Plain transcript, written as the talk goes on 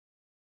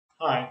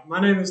Hi, my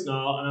name is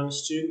Niall and I'm a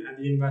student at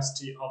the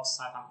University of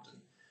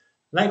Southampton.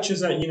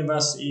 Lectures at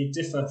university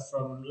differ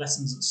from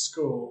lessons at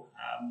school.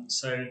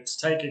 So to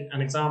take an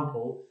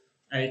example,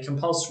 a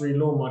compulsory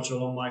law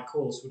module on my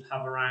course would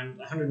have around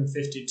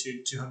 150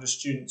 to 200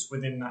 students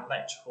within that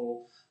lecture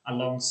hall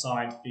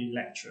alongside the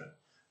lecturer.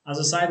 As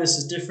I say, this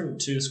is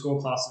different to the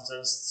school classes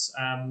as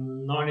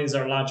not only is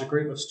there a larger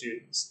group of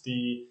students,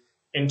 the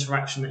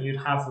interaction that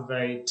you'd have with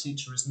a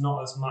teacher is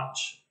not as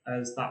much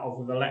as that of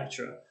with a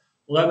lecturer.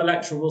 Although the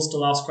lecturer will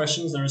still ask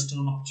questions, there is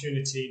still an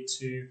opportunity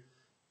to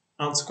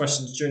answer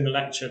questions during the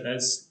lecture.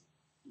 There's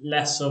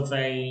less of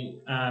a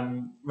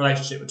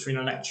relationship between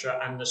a lecturer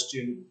and a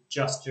student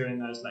just during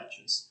those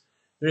lectures.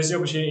 There is the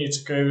opportunity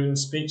to go and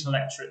speak to the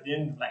lecturer at the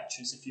end of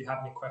lectures if you have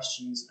any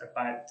questions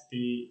about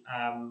the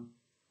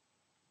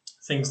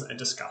things that are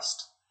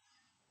discussed.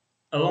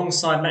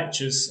 Alongside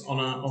lectures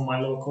on my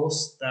law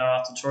course, there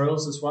are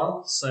tutorials as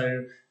well.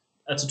 So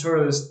a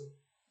tutorial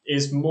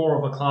is more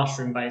of a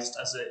classroom based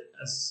as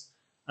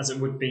it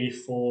would be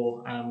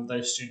for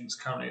those students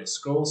currently at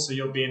school. So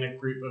you'll be in a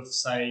group of,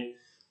 say,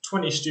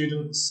 20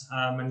 students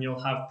and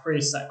you'll have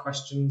preset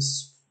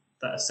questions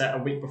that are set a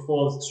week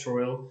before the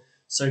tutorial.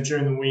 So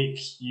during the week,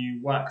 you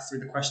work through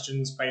the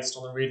questions based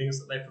on the readings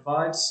that they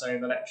provide. So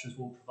the lecturers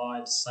will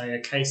provide, say,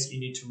 a case that you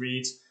need to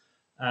read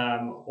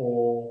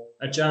or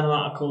a journal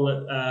article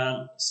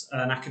that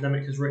an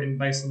academic has written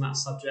based on that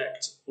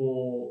subject,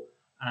 or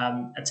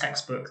a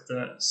textbook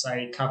that,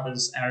 say,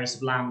 covers areas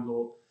of land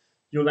law.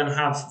 You'll then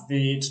have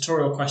the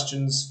tutorial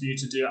questions for you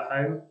to do at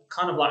home,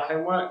 kind of like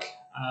homework.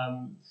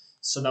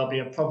 So there'll be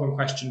a problem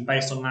question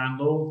based on land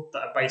law that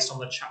are based on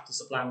the chapters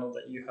of land law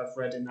that you have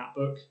read in that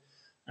book.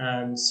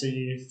 So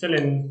you fill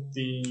in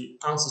the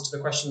answers to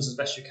the questions as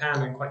best you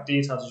can and quite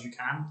detailed as you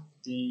can.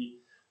 The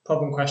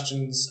problem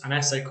questions and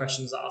essay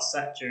questions that are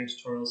set during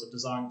tutorials are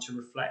designed to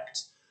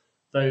reflect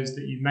those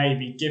that you may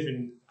be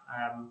given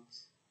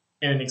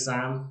in an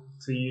exam,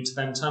 for you to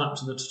then turn up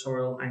to the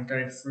tutorial and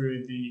go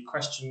through the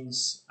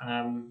questions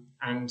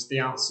and the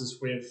answers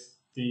with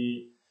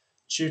the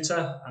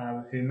tutor,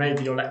 who may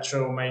be your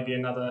lecturer or may be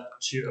another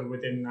tutor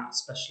within that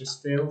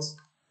specialist field.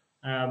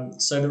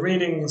 So the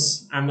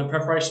readings and the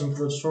preparation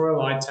for the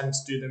tutorial, I tend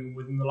to do them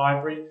within the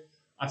library.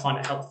 I find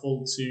it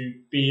helpful to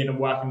be in a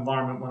work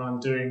environment when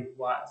I'm doing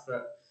work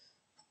that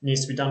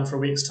needs to be done for a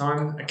week's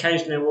time.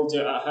 Occasionally I will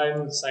do it at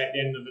home, say at the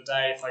end of the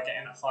day. If I get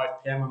in at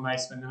 5 p.m, I may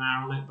spend an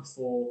hour on it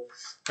before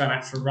going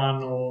out for a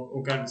run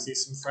or going to see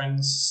some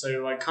friends.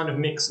 So I kind of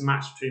mix and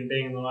match between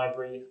being in the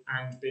library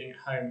and being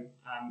at home.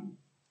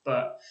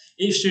 But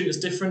each student is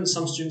different.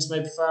 Some students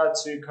may prefer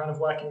to kind of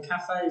work in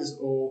cafes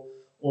or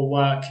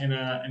work in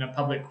a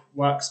public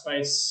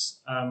workspace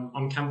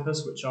on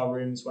campus, which are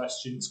rooms where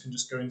students can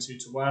just go into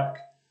to work.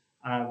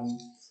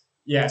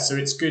 So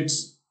it's good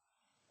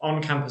on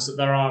campus that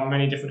there are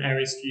many different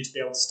areas for you to be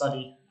able to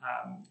study.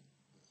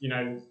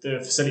 The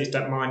facilities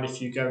don't mind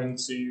if you go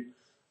into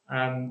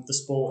the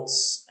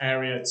sports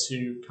area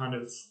to kind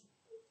of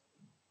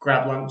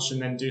grab lunch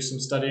and then do some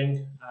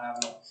studying.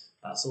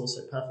 That's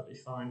also perfectly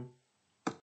fine.